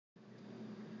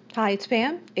Hi, it's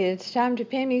Pam. It's time to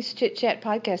Pammy's Chit Chat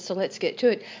podcast, so let's get to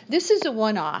it. This is a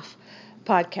one-off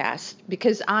podcast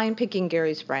because I'm picking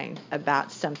Gary's brain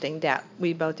about something that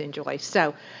we both enjoy.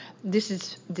 So this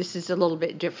is a little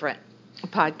bit different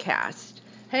podcast.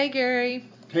 Hey, Gary.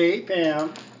 Hey,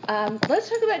 Pam. Let's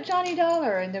talk about Johnny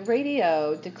Dollar and the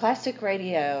radio, the classic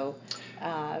radio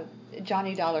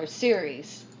Johnny Dollar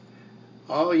series.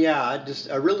 Oh yeah, I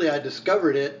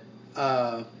discovered it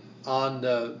on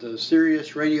the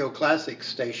Sirius Radio Classic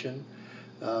station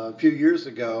a few years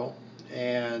ago,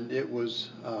 and it's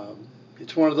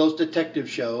one of those detective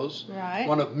shows. Right.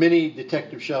 One of many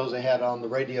detective shows they had on the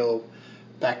radio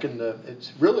back in the.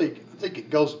 It's really, I think it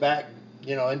goes back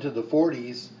into the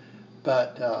 40s,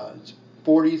 but it's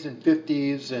 40s and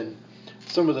 50s, and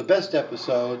some of the best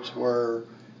episodes were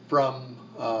from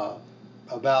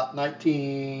about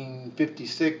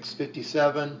 1956,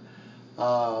 57,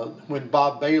 when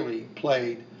Bob Bailey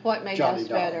played What made Johnny those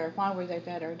Dollar. better? Why were they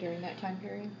better during that time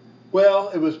period? Well,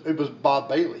 it was Bob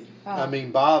Bailey. Oh. I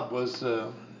mean, Bob was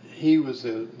he was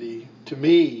the to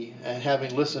me, and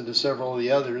having listened to several of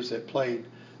the others that played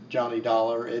Johnny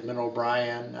Dollar, Edmund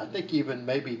O'Brien, I think even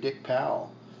maybe Dick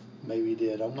Powell maybe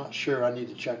did. I'm not sure. I need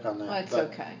to check on that. Well, it's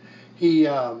but okay.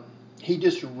 He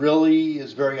just really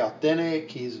is very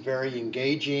authentic. He's very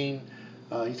engaging.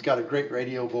 He's got a great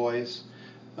radio voice.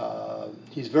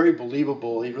 He's very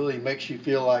believable. He really makes you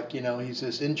feel like he's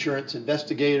this insurance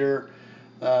investigator.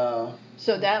 So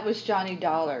that was Johnny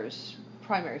Dollar's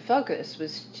primary focus,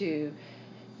 was to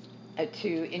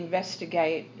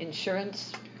investigate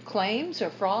insurance claims or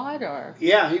fraud, or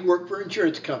Yeah, he worked for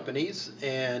insurance companies,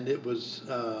 and it was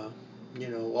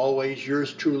always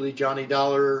yours truly, Johnny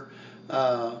Dollar,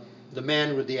 the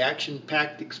man with the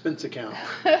action-packed expense account.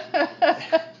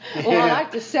 Well, I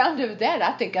like the sound of that.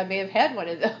 I think I may have had one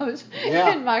of those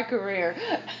in my career.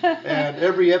 And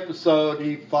every episode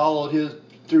he followed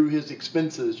through his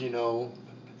expenses,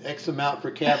 X amount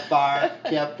for cab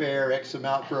fare, X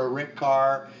amount for a rent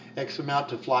car, X amount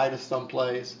to fly to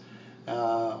someplace.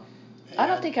 I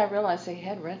don't think I realized they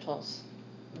had rentals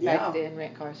back then,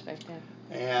 rent cars back then.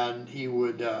 And he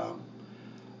would,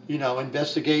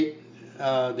 investigate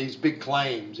these big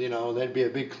claims. There'd be a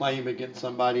big claim against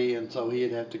somebody, and so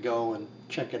he'd have to go and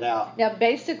check it out. Now,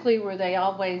 basically,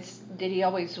 did he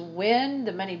always win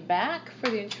the money back for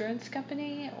the insurance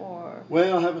company, or?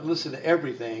 Well, I haven't listened to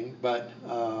everything, but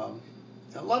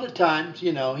a lot of times,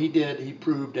 he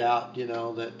proved out,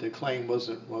 that the claim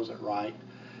wasn't right.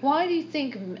 Why do you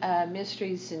think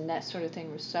mysteries and that sort of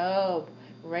thing were so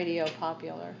radio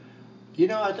popular?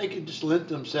 I think it just lent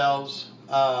themselves,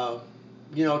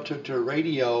 to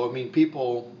radio. I mean,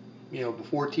 people,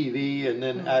 before TV, and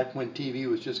then when TV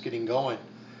was just getting going,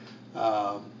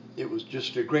 it was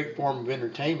just a great form of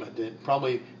entertainment. And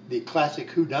probably the classic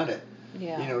whodunit.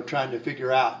 Yeah. Trying to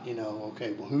figure out,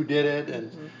 okay, well, who did it,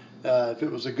 and if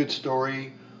it was a good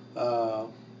story,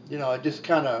 it just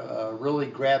kind of really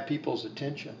grabbed people's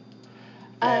attention.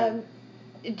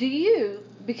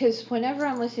 Because whenever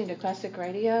I'm listening to classic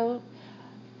radio,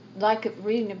 like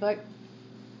reading a book,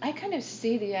 I kind of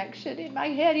see the action in my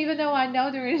head, even though I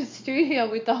know they're in a studio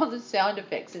with all the sound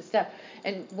effects and stuff.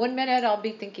 And one minute I'll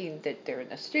be thinking that they're in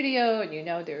the studio, and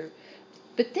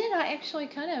but then I actually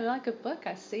kind of like a book.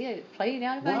 I see it playing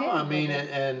out in my head. Well, I mean,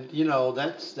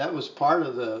 that was part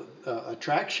of the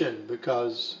attraction,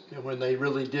 because when they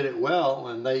really did it well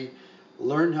and they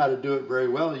learned how to do it very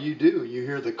well, you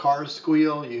hear the cars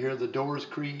squeal, you hear the doors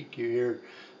creak, you hear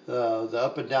the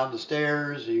up and down the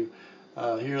stairs, you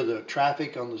hear the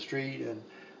traffic on the street, and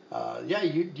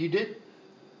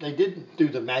they did do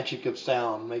the magic of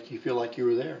sound, make you feel like you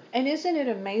were there. And isn't it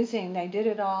amazing? They did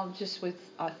it all just with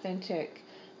authentic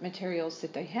materials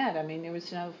that they had. I mean, there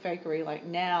was no fakery like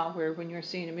now, where when you're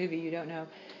seeing a movie, you don't know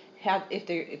if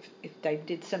they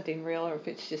did something real or if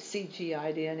it's just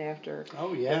CGI'd in after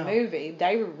the movie.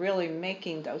 They were really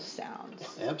making those sounds.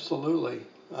 Absolutely,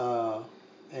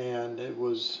 and it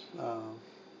was.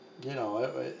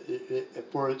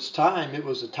 For its time, it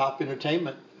was the top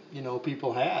entertainment,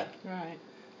 people had. Right.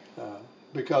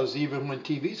 Because even when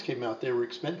TVs came out, they were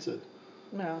expensive.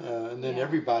 No. And then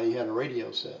everybody had a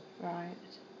radio set. Right.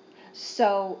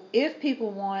 So if people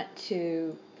want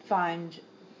to find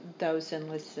those and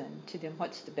listen to them,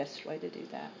 what's the best way to do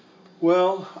that?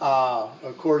 Well,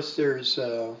 of course, there's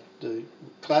the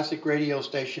classic radio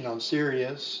station on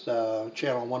Sirius,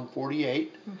 channel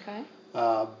 148. Okay.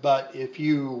 But if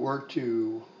you were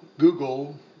to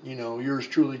Google, yours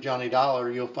truly, Johnny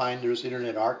Dollar, you'll find there's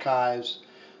Internet Archives.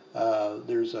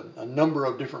 There's a number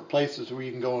of different places where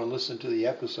you can go and listen to the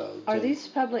episodes. Are these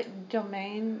public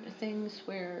domain things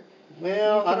where?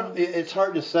 Well, I don't. It's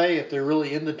hard to say if they're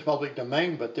really in the public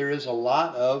domain, but there is a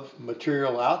lot of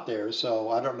material out there. So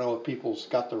I don't know if people's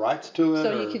got the rights to it.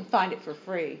 So you can find it for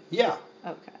free. Yeah.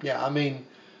 Okay. Yeah, I mean,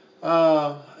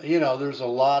 there's a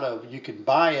lot of, you can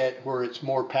buy it where it's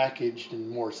more packaged and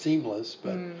more seamless,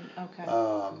 but okay.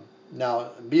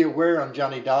 Now be aware on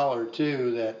Johnny Dollar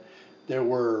too that there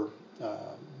were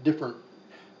different,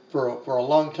 for a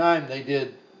long time they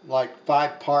did like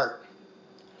 5-part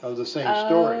of the same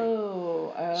story.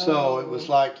 So it was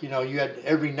like, you had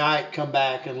every night come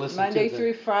back and listen Monday to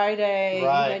through Friday,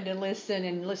 right. You had to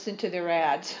listen to their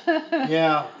ads.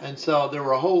 Yeah, and so there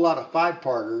were a whole lot of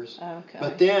 5-parters. Okay.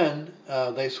 But then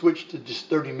they switched to just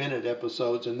 30-minute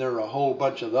episodes, and there were a whole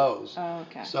bunch of those.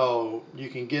 Okay. So you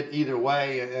can get either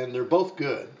way, and they're both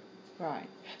good. Right.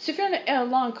 So if you're on a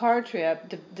long car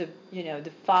trip, the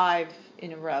 5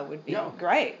 in a row would be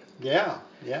great. Yeah.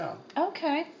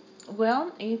 Okay.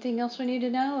 Well, anything else we need to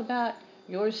know about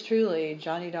yours truly,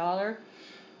 Johnny Dollar?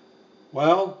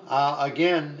 Well,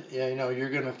 again, you're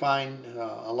going to find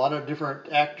a lot of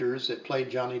different actors that played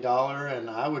Johnny Dollar, and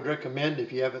I would recommend,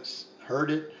 if you haven't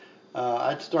heard it,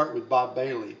 I'd start with Bob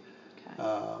Bailey.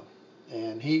 Okay.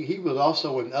 And he was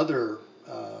also in other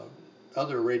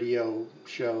radio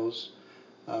shows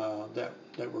that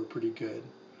were pretty good.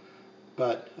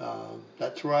 But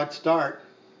that's where I'd start.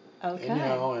 Okay.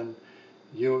 And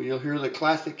you'll hear the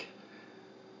classic,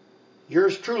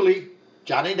 yours truly,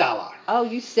 Johnny Dollar. Oh,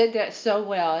 you said that so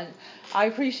well, and I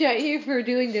appreciate you for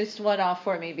doing this one-off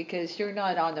for me, because you're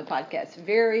not on the podcast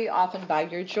very often by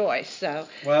your choice. So.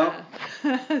 Well,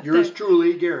 yours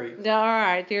truly, Gary. All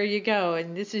right, there you go,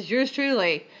 and this is yours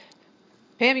truly,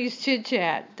 Pammy's Chit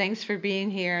Chat. Thanks for being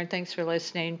here, and thanks for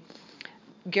listening.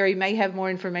 Gary may have more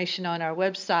information on our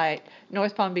website,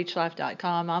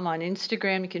 northpalmbeachlife.com. I'm on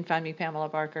Instagram. You can find me, Pamela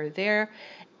Barker, there.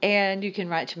 And you can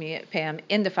write to me at pam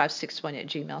in the 561 at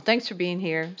gmail. Thanks for being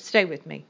here. Stay with me.